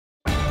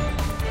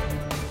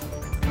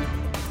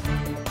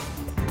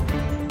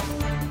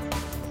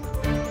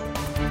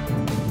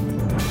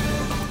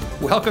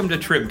Welcome to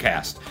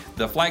Tribcast,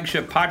 the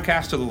flagship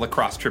podcast of the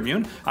Lacrosse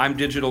Tribune. I'm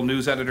digital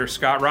news editor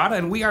Scott Rada,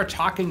 and we are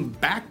talking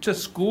back to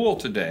school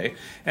today.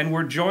 And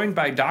we're joined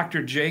by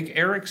Dr. Jake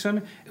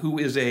Erickson, who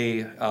is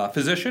a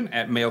physician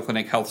at Mayo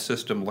Clinic Health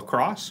System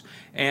Lacrosse,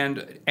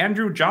 and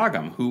Andrew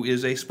Jagim, who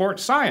is a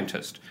sports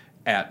scientist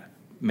at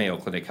Mayo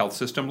Clinic Health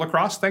System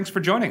Lacrosse. Thanks for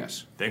joining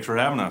us. Thanks for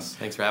having us.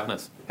 Thanks for having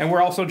us. And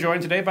we're also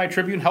joined today by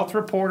Tribune Health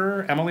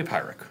reporter Emily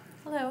Pyrick.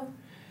 Hello.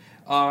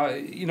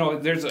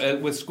 There's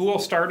with school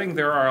starting,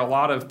 there are a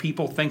lot of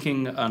people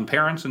thinking,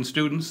 parents and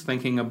students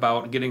thinking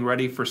about getting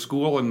ready for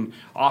school, and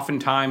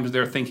oftentimes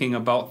they're thinking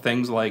about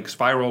things like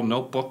spiral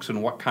notebooks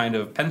and what kind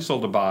of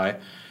pencil to buy.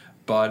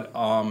 But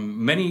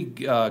many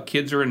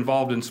kids are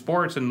involved in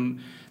sports, and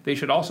they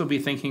should also be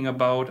thinking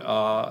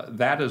about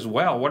that as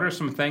well. What are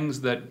some things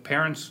that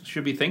parents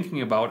should be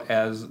thinking about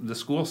as the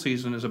school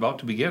season is about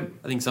to begin?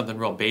 I think something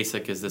real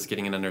basic is this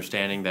getting an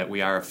understanding that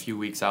we are a few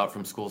weeks out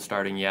from school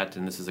starting yet,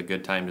 and this is a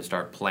good time to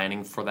start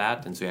planning for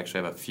that. And so we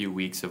actually have a few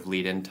weeks of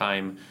lead-in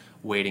time,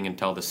 waiting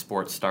until the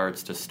sport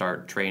starts to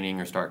start training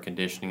or start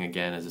conditioning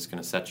again is just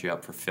going to set you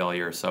up for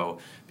failure. So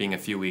being a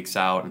few weeks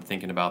out and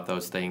thinking about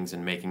those things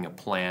and making a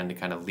plan to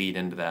kind of lead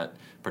into that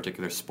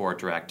particular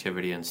sport or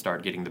activity and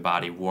start getting the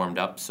body warmed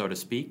up, so to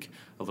speak,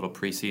 a little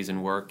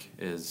preseason work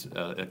is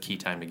a key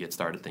time to get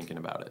started thinking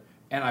about it.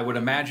 And I would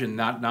imagine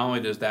not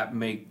only does that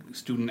make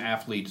student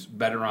athletes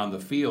better on the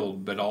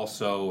field, but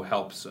also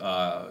helps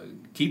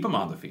keep them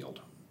on the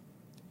field.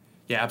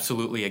 Yeah,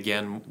 absolutely.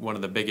 Again, one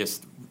of the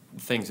biggest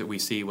things that we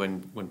see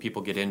when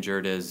people get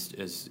injured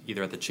is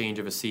either at the change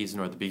of a season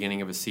or at the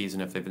beginning of a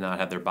season if they've not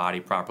had their body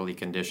properly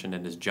conditioned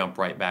and just jump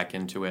right back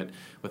into it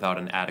without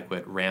an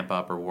adequate ramp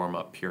up or warm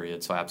up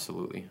period. So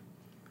absolutely.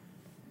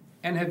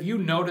 And have you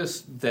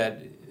noticed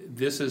that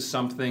this is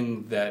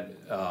something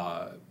that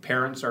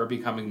parents are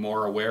becoming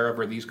more aware of?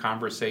 Are these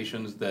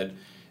conversations that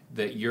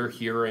you're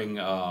hearing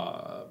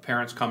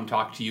parents come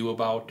talk to you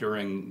about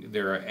during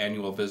their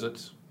annual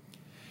visits?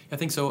 I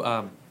think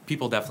so.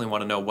 People definitely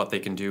want to know what they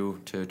can do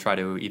to try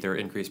to either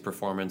increase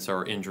performance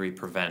or injury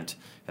prevent.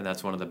 And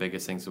that's one of the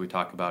biggest things that we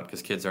talk about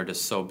because kids are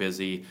just so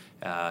busy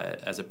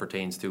as it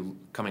pertains to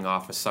coming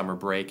off a summer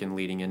break and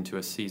leading into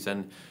a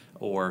season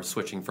or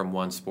switching from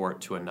one sport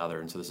to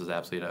another. And so this is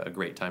absolutely a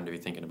great time to be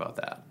thinking about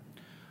that.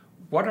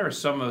 What are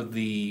some of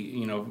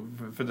the,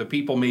 for the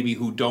people maybe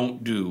who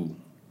don't do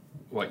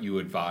what you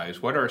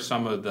advise, what are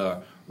some of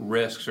the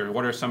risks or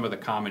what are some of the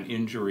common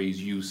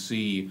injuries you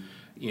see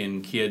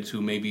in kids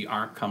who maybe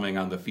aren't coming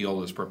on the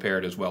field as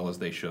prepared as well as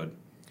they should?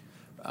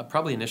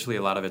 Probably initially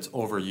a lot of it's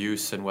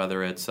overuse, and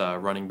whether it's a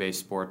running-based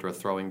sport or a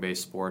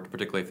throwing-based sport,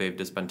 particularly if they've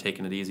just been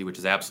taking it easy, which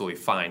is absolutely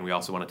fine. We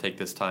also want to take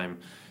this time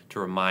to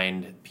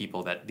remind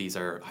people that these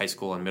are high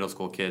school and middle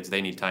school kids.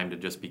 They need time to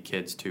just be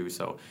kids too,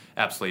 so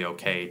absolutely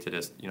okay to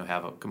just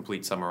have a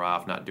complete summer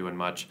off, not doing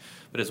much.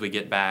 But as we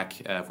get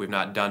back, if we've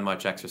not done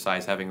much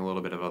exercise, having a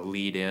little bit of a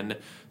lead in,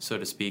 so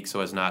to speak,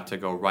 so as not to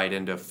go right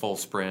into full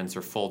sprints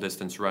or full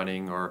distance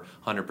running or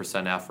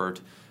 100% effort,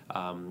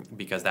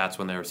 because that's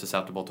when they're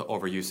susceptible to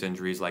overuse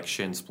injuries like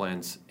shin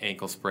splints,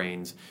 ankle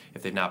sprains.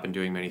 If they've not been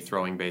doing many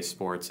throwing-based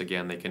sports,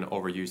 again, they can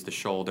overuse the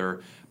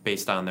shoulder.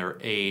 Based on their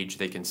age,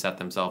 they can set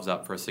themselves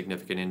up for a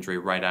significant injury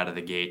right out of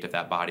the gate if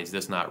that body's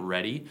just not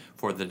ready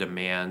for the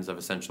demands of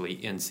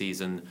essentially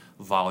in-season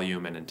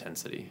volume and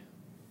intensity.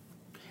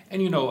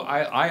 And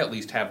I at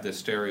least have this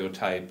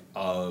stereotype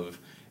of,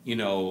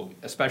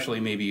 especially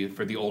maybe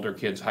for the older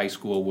kids, high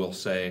school will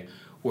say,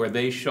 where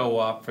they show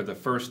up for the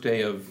first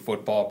day of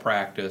football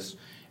practice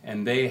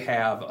and they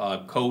have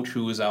a coach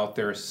who is out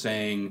there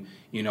saying,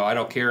 I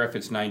don't care if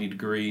it's 90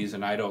 degrees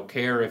and I don't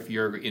care if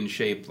you're in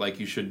shape like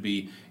you should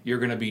be, you're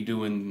going to be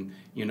doing,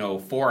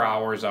 4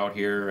 hours out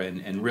here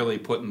and really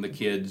putting the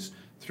kids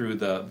through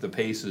the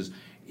paces.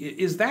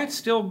 Is that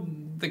still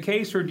the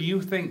case, or do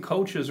you think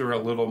coaches are a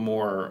little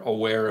more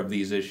aware of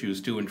these issues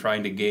too and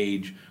trying to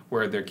gauge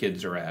where their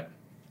kids are at?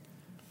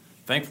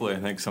 Thankfully, I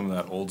think some of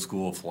that old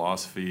school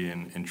philosophy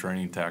and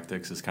training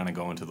tactics is kind of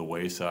going to the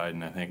wayside,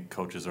 and I think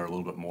coaches are a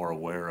little bit more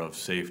aware of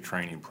safe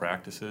training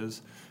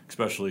practices,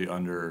 especially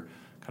under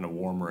kind of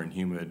warmer and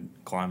humid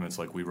climates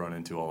like we run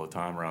into all the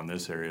time around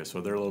this area.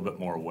 So they're a little bit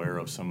more aware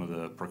of some of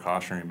the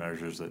precautionary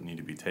measures that need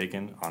to be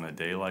taken on a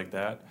day like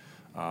that.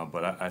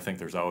 But I think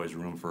there's always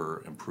room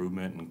for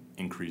improvement and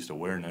increased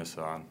awareness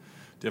on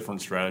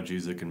different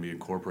strategies that can be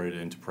incorporated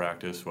into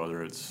practice,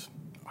 whether it's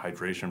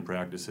hydration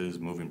practices,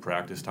 moving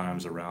practice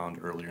times around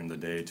earlier in the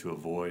day to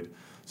avoid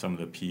some of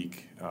the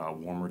peak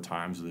warmer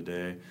times of the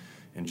day,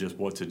 and just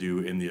what to do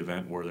in the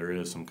event where there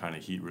is some kind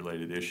of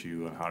heat-related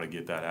issue and how to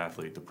get that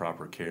athlete the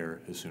proper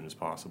care as soon as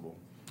possible.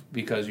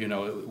 Because,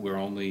 we're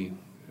only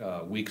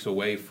weeks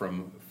away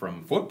from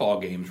football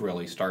games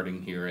really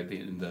starting here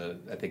in the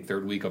I think,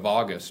 third week of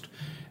August.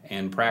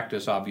 And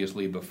practice,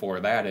 obviously, before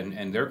that,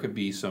 and there could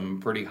be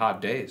some pretty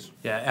hot days.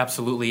 Yeah,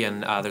 absolutely,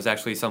 and there's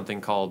actually something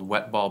called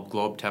wet bulb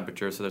globe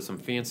temperature, so there's some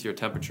fancier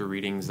temperature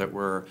readings that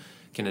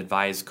can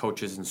advise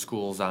coaches and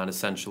schools on,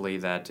 essentially,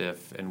 that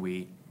and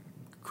we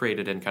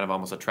created in kind of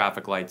almost a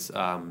traffic lights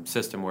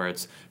system where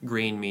it's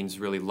green means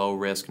really low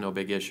risk, no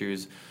big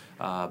issues.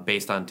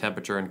 based on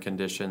temperature and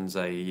conditions,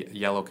 a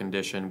yellow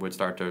condition would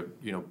start to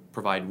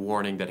provide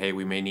warning that, hey,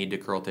 we may need to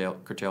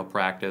curtail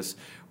practice.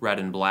 Red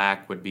and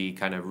black would be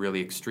kind of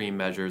really extreme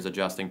measures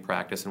adjusting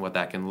practice, and what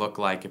that can look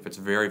like if it's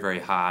very, very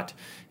hot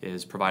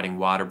is providing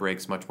water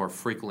breaks much more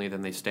frequently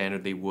than they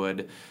standardly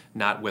would,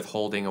 not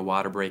withholding a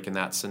water break in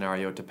that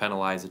scenario to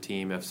penalize a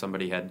team if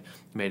somebody had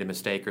made a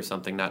mistake or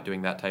something, not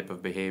doing that type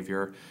of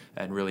behavior,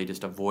 and really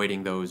just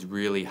avoiding those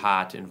really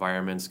hot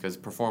environments, because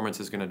performance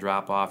is going to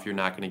drop off. You're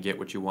not going to get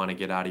what you want to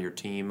get out of your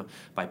team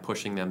by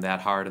pushing them that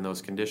hard in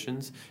those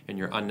conditions, and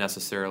you're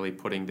unnecessarily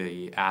putting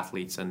the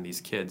athletes and these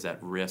kids at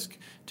risk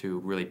to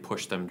really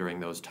push them during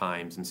those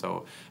times. And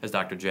so, as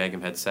Dr.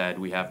 Jagim had said,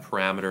 we have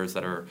parameters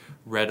that are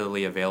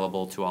readily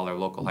available to all our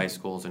local high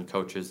schools and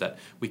coaches that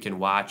we can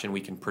watch, and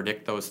we can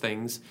predict those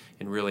things,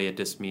 and really it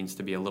just means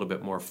to be a little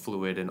bit more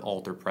fluid and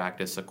alter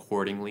practice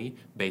accordingly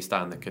based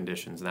on the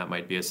conditions. And that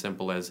might be as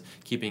simple as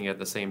keeping it at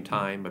the same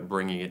time but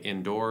bringing it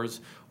indoors,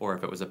 or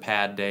if it was a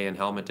pad day and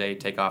helmet day,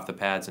 take off the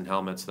pads and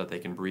helmets so that they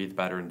can breathe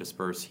better and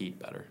disperse heat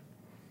better.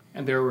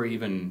 And there were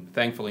even,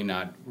 thankfully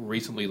not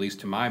recently, at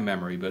least to my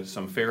memory, but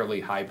some fairly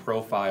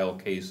high-profile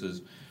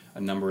cases a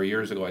number of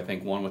years ago, I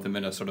think one with the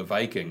Minnesota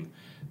Viking,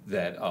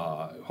 that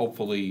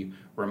hopefully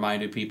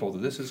reminded people that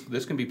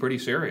this can be pretty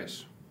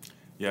serious.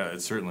 Yeah,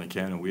 it certainly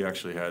can, and we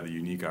actually had the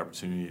unique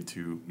opportunity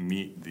to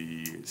meet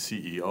the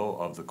CEO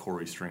of the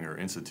Corey Stringer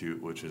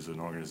Institute, which is an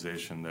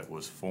organization that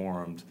was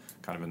formed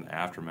kind of in the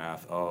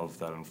aftermath of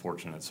that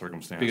unfortunate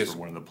circumstance Because for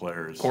one of the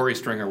players. Corey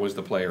Stringer was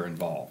the player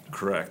involved.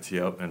 Correct,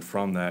 yep, and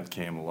from that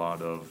came a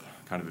lot of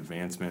kind of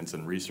advancements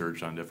and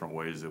research on different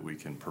ways that we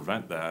can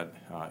prevent that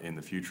in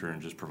the future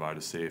and just provide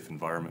a safe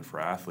environment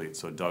for athletes.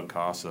 So Doug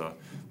Casa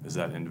is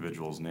that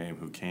individual's name,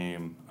 who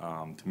came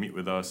to meet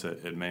with us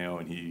at Mayo,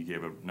 and he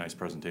gave a nice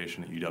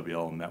presentation at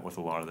UWL and met with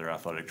a lot of their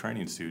athletic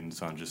training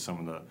students on just some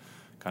of the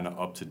kind of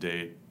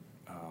up-to-date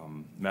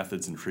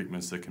methods and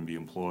treatments that can be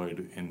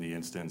employed in the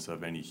instance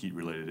of any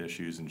heat-related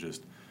issues, and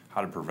just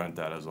how to prevent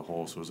that as a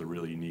whole. So it was a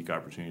really unique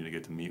opportunity to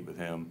get to meet with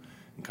him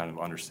and kind of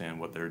understand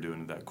what they're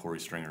doing at that Corey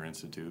Stringer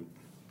Institute.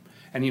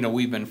 And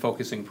we've been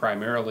focusing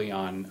primarily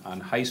on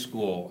high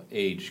school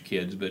age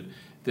kids, but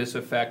this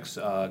affects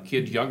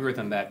kids younger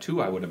than that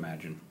too, I would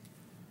imagine.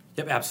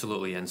 Yep,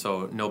 absolutely. And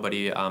so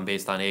nobody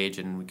based on age,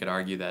 and we could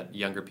argue that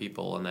younger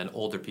people and then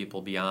older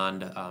people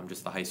beyond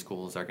just the high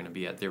schools are going to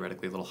be at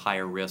theoretically a little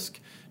higher risk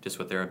just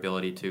with their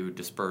ability to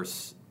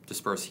disperse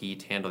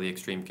heat, handle the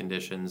extreme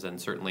conditions, and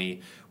certainly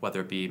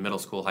whether it be middle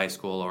school, high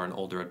school, or an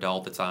older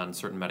adult that's on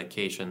certain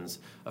medications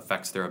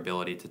affects their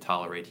ability to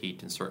tolerate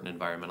heat in certain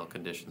environmental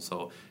conditions.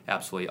 So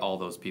absolutely all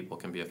those people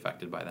can be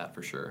affected by that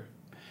for sure.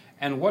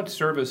 And what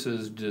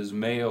services does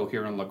Mayo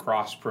here in La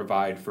Crosse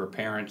provide for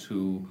parents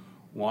who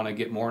want to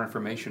get more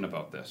information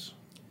about this?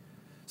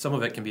 Some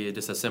of it can be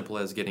just as simple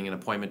as getting an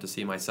appointment to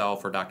see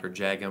myself or Dr.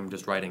 Jagim,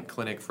 just writing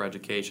clinic for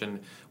education.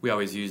 We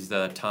always use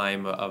the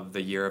time of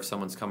the year if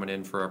someone's coming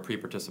in for a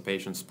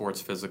pre-participation sports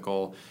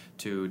physical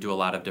to do a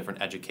lot of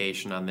different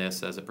education on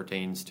this as it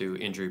pertains to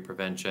injury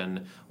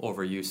prevention,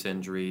 overuse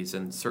injuries,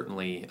 and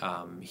certainly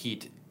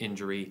heat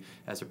injury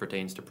as it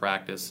pertains to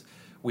practice.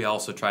 We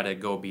also try to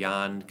go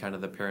beyond kind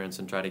of the parents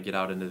and try to get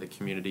out into the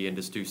community and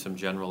just do some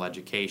general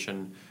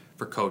education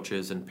for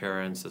coaches and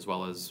parents, as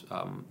well as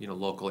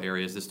local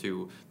areas.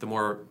 The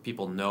more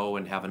people know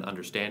and have an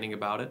understanding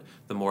about it,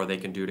 the more they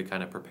can do to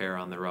kind of prepare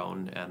on their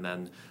own, and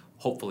then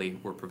hopefully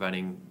we're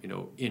preventing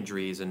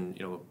injuries and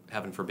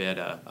heaven forbid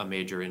a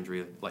major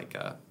injury like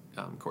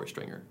Corey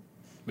Stringer.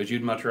 But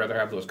you'd much rather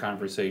have those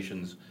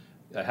conversations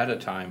ahead of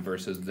time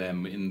versus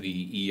them in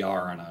the ER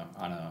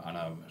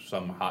on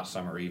some hot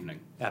summer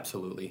evening.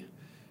 Absolutely.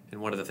 And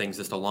one of the things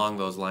just along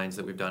those lines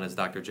that we've done, as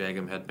Dr.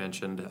 Jagim had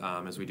mentioned,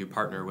 as we do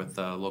partner with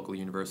local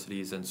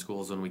universities and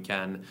schools when we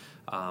can,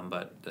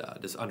 but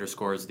this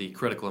underscores the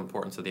critical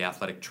importance of the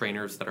athletic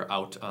trainers that are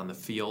out on the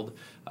field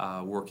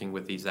working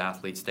with these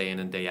athletes day in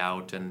and day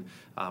out, and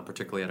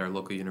particularly at our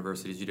local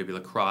universities, UW La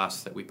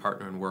Crosse, that we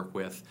partner and work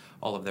with.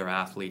 All of their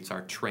athletes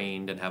are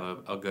trained and have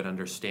a good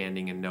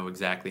understanding and know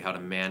exactly how to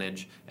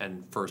manage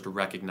and first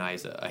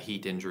recognize a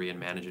heat injury and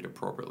manage it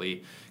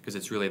appropriately, because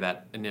it's really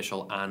that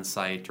initial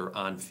on-site or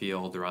on-field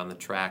or on the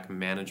track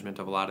management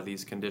of a lot of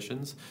these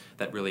conditions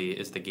that really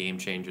is the game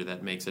changer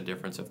that makes a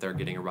difference if they're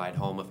getting a ride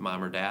home with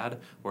mom or dad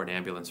or an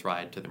ambulance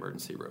ride to the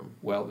emergency room.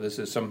 Well, this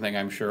is something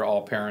I'm sure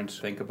all parents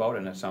think about,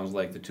 and it sounds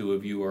like the two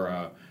of you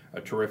are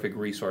a terrific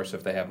resource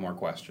if they have more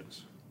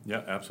questions.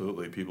 Yeah,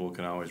 absolutely. People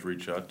can always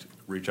reach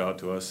out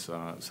to us,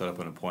 set up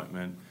an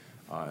appointment,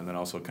 and then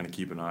also kind of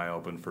keep an eye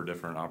open for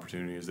different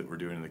opportunities that we're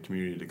doing in the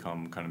community to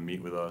come kind of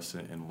meet with us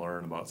and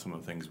learn about some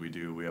of the things we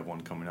do. We have one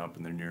coming up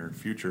in the near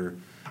future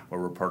where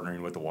we're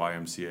partnering with the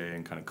YMCA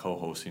and kind of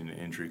co-hosting an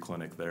injury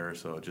clinic there.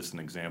 So just an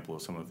example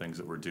of some of the things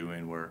that we're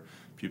doing where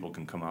people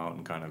can come out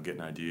and kind of get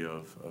an idea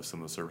of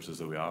some of the services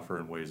that we offer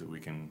and ways that we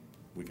can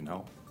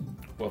help.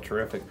 Well,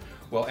 terrific.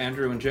 Well,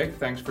 Andrew and Jake,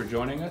 thanks for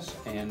joining us,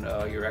 and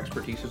your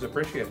expertise is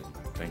appreciated.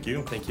 Thank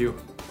you. Thank you.